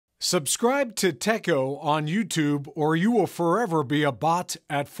Subscribe to Techo on YouTube or you will forever be a bot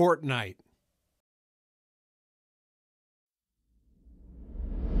at Fortnite.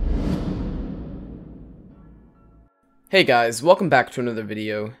 Hey guys, welcome back to another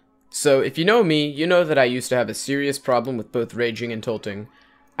video. So if you know me, you know that I used to have a serious problem with both raging and tilting.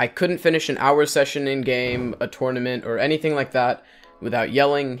 I couldn't finish an hour session in-game, a tournament, or anything like that without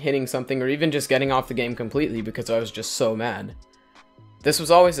yelling, hitting something, or even just getting off the game completely because I was just so mad. This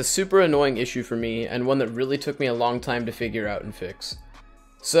was always a super annoying issue for me, and one that really took me a long time to figure out and fix.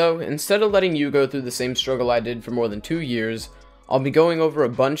 So, instead of letting you go through the same struggle I did for more than 2 years, I'll be going over a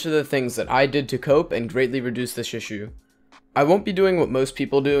bunch of the things that I did to cope and greatly reduce this issue. I won't be doing what most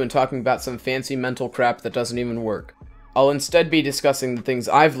people do and talking about some fancy mental crap that doesn't even work. I'll instead be discussing the things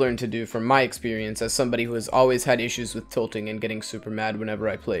I've learned to do from my experience as somebody who has always had issues with tilting and getting super mad whenever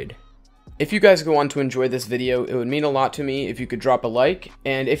I played. If you guys go on to enjoy this video, it would mean a lot to me if you could drop a like,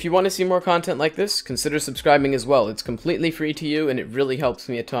 and if you want to see more content like this, consider subscribing as well. It's completely free to you and it really helps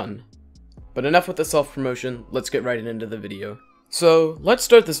me a ton. But enough with the self-promotion, let's get right into the video. So, let's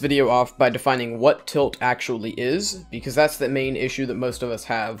start this video off by defining what tilt actually is, because that's the main issue that most of us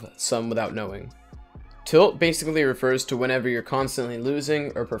have, some without knowing. Tilt basically refers to whenever you're constantly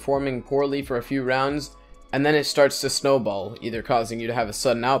losing or performing poorly for a few rounds, and then it starts to snowball, either causing you to have a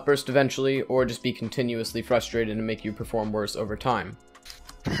sudden outburst eventually, or just be continuously frustrated and make you perform worse over time.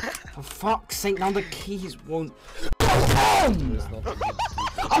 For fuck's sake, now the keys won't... I'm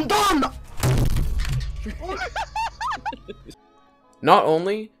done! Not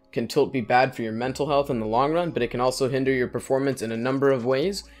only can tilt be bad for your mental health in the long run, but it can also hinder your performance in a number of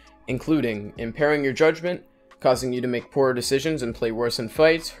ways, including impairing your judgment, causing you to make poorer decisions and play worse in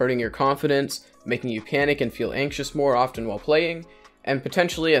fights, hurting your confidence, making you panic and feel anxious more often while playing, and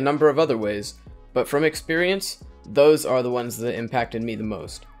potentially a number of other ways, but from experience, those are the ones that impacted me the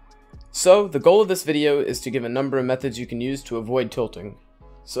most. So, the goal of this video is to give a number of methods you can use to avoid tilting.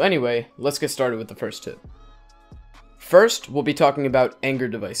 So anyway, let's get started with the first tip. First, we'll be talking about anger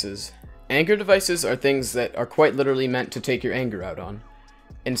devices. Anger devices are things that are quite literally meant to take your anger out on.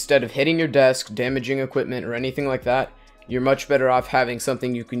 Instead of hitting your desk, damaging equipment, or anything like that, you're much better off having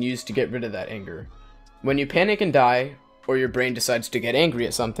something you can use to get rid of that anger. When you panic and die, or your brain decides to get angry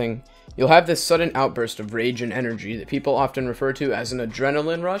at something, you'll have this sudden outburst of rage and energy that people often refer to as an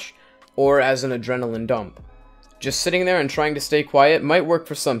adrenaline rush, or as an adrenaline dump. Just sitting there and trying to stay quiet might work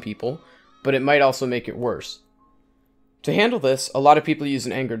for some people, but it might also make it worse. To handle this, a lot of people use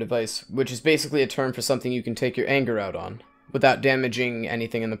an anger device, which is basically a term for something you can take your anger out on, without damaging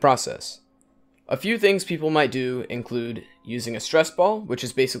anything in the process. A few things people might do include using a stress ball, which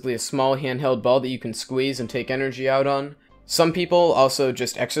is basically a small handheld ball that you can squeeze and take energy out on. Some people also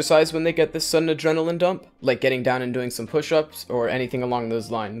just exercise when they get this sudden adrenaline dump, like getting down and doing some push-ups or anything along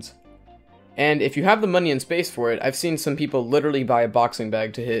those lines. And if you have the money and space for it, I've seen some people literally buy a boxing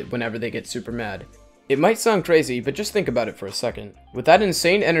bag to hit whenever they get super mad. It might sound crazy, but just think about it for a second. With that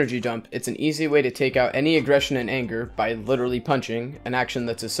insane energy dump, it's an easy way to take out any aggression and anger by literally punching, an action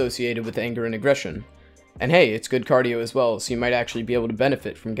that's associated with anger and aggression. And hey, it's good cardio as well, so you might actually be able to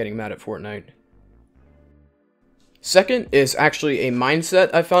benefit from getting mad at Fortnite. Second is actually a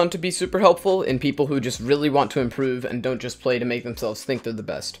mindset I found to be super helpful in people who just really want to improve and don't just play to make themselves think they're the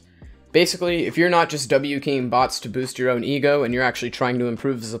best. Basically, if you're not just WKing bots to boost your own ego and you're actually trying to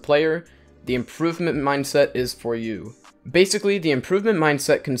improve as a player, the improvement mindset is for you. Basically, the improvement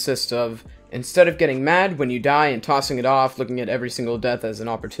mindset consists of, instead of getting mad when you die and tossing it off, looking at every single death as an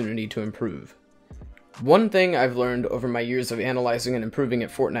opportunity to improve. One thing I've learned over my years of analyzing and improving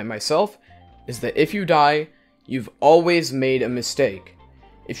at Fortnite myself is that if you die, you've always made a mistake.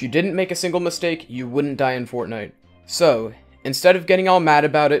 If you didn't make a single mistake, you wouldn't die in Fortnite. So, instead of getting all mad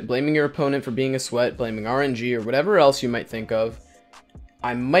about it, blaming your opponent for being a sweat, blaming RNG, or whatever else you might think of,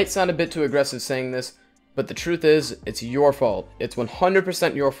 I might sound a bit too aggressive saying this, but the truth is, it's your fault. It's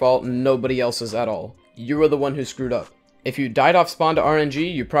 100% your fault and nobody else's at all. You were the one who screwed up. If you died off spawn to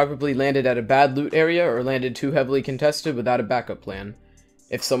RNG, you probably landed at a bad loot area or landed too heavily contested without a backup plan.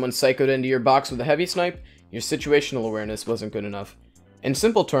 If someone psychoed into your box with a heavy snipe, your situational awareness wasn't good enough. In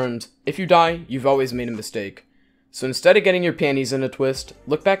simple terms, if you die, you've always made a mistake. So instead of getting your panties in a twist,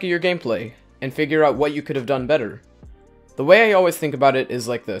 look back at your gameplay and figure out what you could have done better. The way I always think about it is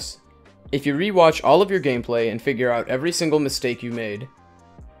like this. If you rewatch all of your gameplay and figure out every single mistake you made,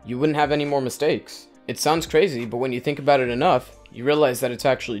 you wouldn't have any more mistakes. It sounds crazy, but when you think about it enough, you realize that it's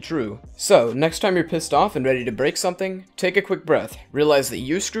actually true. So, next time you're pissed off and ready to break something, take a quick breath, realize that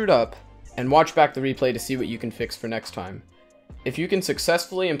you screwed up, and watch back the replay to see what you can fix for next time. If you can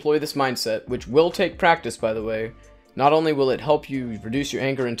successfully employ this mindset, which will take practice by the way, Not only will it help you reduce your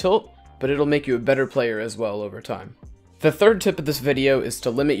anger and tilt, but it'll make you a better player as well over time. The third tip of this video is to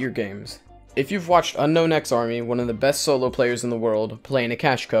limit your games. If you've watched Unknown X Army, one of the best solo players in the world, play in a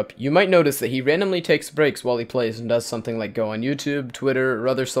cash cup, you might notice that he randomly takes breaks while he plays and does something like go on YouTube, Twitter, or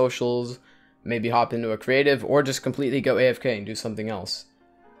other socials, maybe hop into a creative, or just completely go AFK and do something else.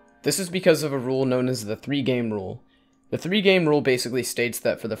 This is because of a rule known as the 3-game rule. The 3-game rule basically states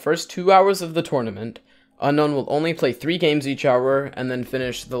that for the first 2 hours of the tournament, Unknown will only play 3 games each hour and then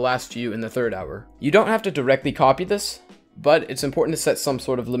finish the last few in the 3rd hour. You don't have to directly copy this, but it's important to set some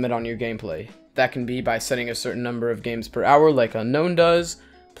sort of limit on your gameplay. That can be by setting a certain number of games per hour like Unknown does,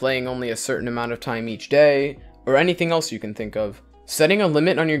 playing only a certain amount of time each day, or anything else you can think of. Setting a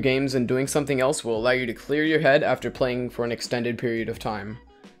limit on your games and doing something else will allow you to clear your head after playing for an extended period of time.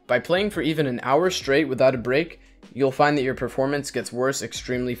 By playing for even an hour straight without a break, you'll find that your performance gets worse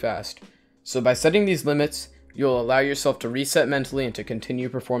extremely fast. So by setting these limits, you'll allow yourself to reset mentally and to continue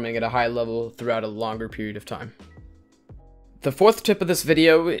performing at a high level throughout a longer period of time. The fourth tip of this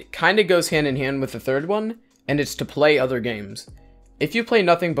video kinda goes hand in hand with the third one, and it's to play other games. If you play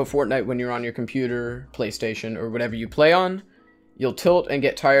nothing but Fortnite when you're on your computer, PlayStation, or whatever you play on, you'll tilt and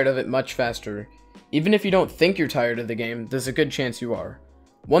get tired of it much faster. Even if you don't think you're tired of the game, there's a good chance you are.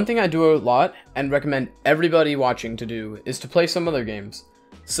 One thing I do a lot, and recommend everybody watching to do, is to play some other games.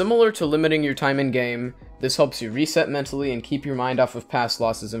 Similar to limiting your time in game, this helps you reset mentally and keep your mind off of past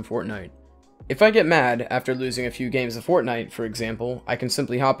losses in Fortnite. If I get mad after losing a few games of Fortnite, for example, I can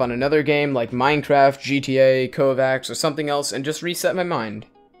simply hop on another game like Minecraft, GTA, Kovacs, or something else and just reset my mind,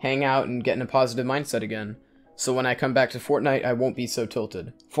 hang out, and get in a positive mindset again. So when I come back to Fortnite, I won't be so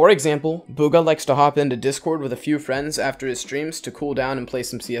tilted. For example, Booga likes to hop into Discord with a few friends after his streams to cool down and play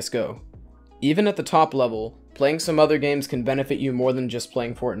some CSGO. Even at the top level, playing some other games can benefit you more than just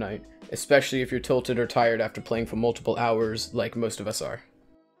playing Fortnite, especially if you're tilted or tired after playing for multiple hours like most of us are.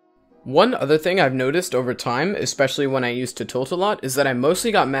 One other thing I've noticed over time, especially when I used to tilt a lot, is that I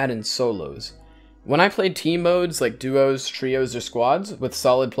mostly got mad in solos. When I played team modes like duos, trios, or squads with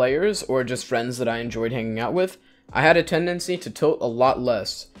solid players, or just friends that I enjoyed hanging out with, I had a tendency to tilt a lot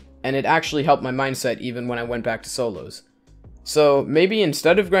less, and it actually helped my mindset even when I went back to solos. So maybe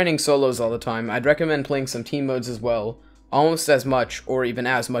instead of grinding solos all the time, I'd recommend playing some team modes as well, almost as much or even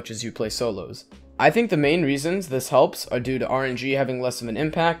as much as you play solos. I think the main reasons this helps are due to RNG having less of an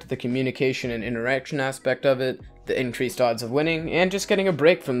impact, the communication and interaction aspect of it, the increased odds of winning, and just getting a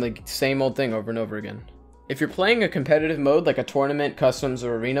break from the same old thing over and over again. If you're playing a competitive mode like a tournament, customs,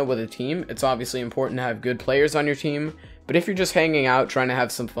 or arena with a team, it's obviously important to have good players on your team, but if you're just hanging out trying to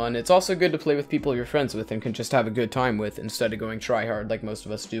have some fun, it's also good to play with people you're friends with and can just have a good time with instead of going try hard like most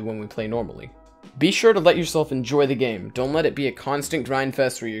of us do when we play normally. Be sure to let yourself enjoy the game. Don't let it be a constant grind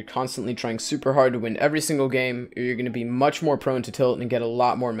fest where you're constantly trying super hard to win every single game, or you're going to be much more prone to tilt and get a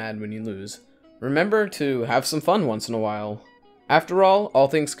lot more mad when you lose. Remember to have some fun once in a while. After all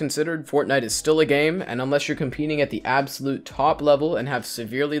things considered, Fortnite is still a game, and unless you're competing at the absolute top level and have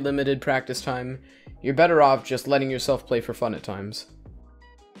severely limited practice time, you're better off just letting yourself play for fun at times.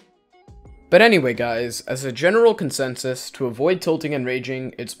 But anyway guys, as a general consensus, to avoid tilting and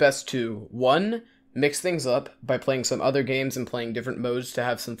raging, it's best to 1. Mix things up by playing some other games and playing different modes to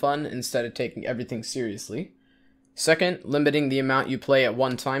have some fun instead of taking everything seriously. 2. Limiting the amount you play at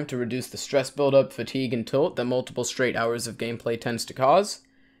one time to reduce the stress buildup, fatigue, and tilt that multiple straight hours of gameplay tends to cause.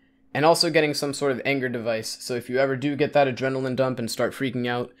 And also getting some sort of anger device, so if you ever do get that adrenaline dump and start freaking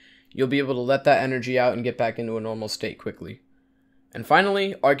out, you'll be able to let that energy out and get back into a normal state quickly. And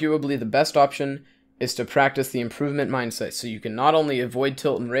finally, arguably the best option is to practice the improvement mindset so you can not only avoid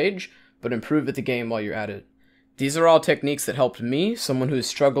tilt and rage, but improve at the game while you're at it. These are all techniques that helped me, someone who has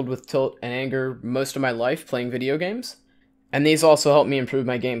struggled with tilt and anger most of my life playing video games, and these also helped me improve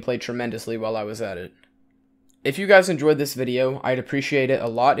my gameplay tremendously while I was at it. If you guys enjoyed this video, I'd appreciate it a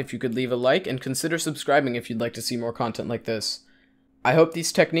lot if you could leave a like and consider subscribing if you'd like to see more content like this. I hope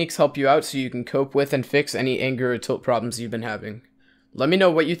these techniques help you out so you can cope with and fix any anger or tilt problems you've been having. Let me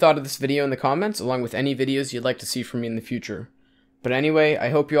know what you thought of this video in the comments, along with any videos you'd like to see from me in the future. But anyway,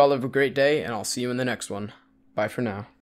 I hope you all have a great day, and I'll see you in the next one. Bye for now.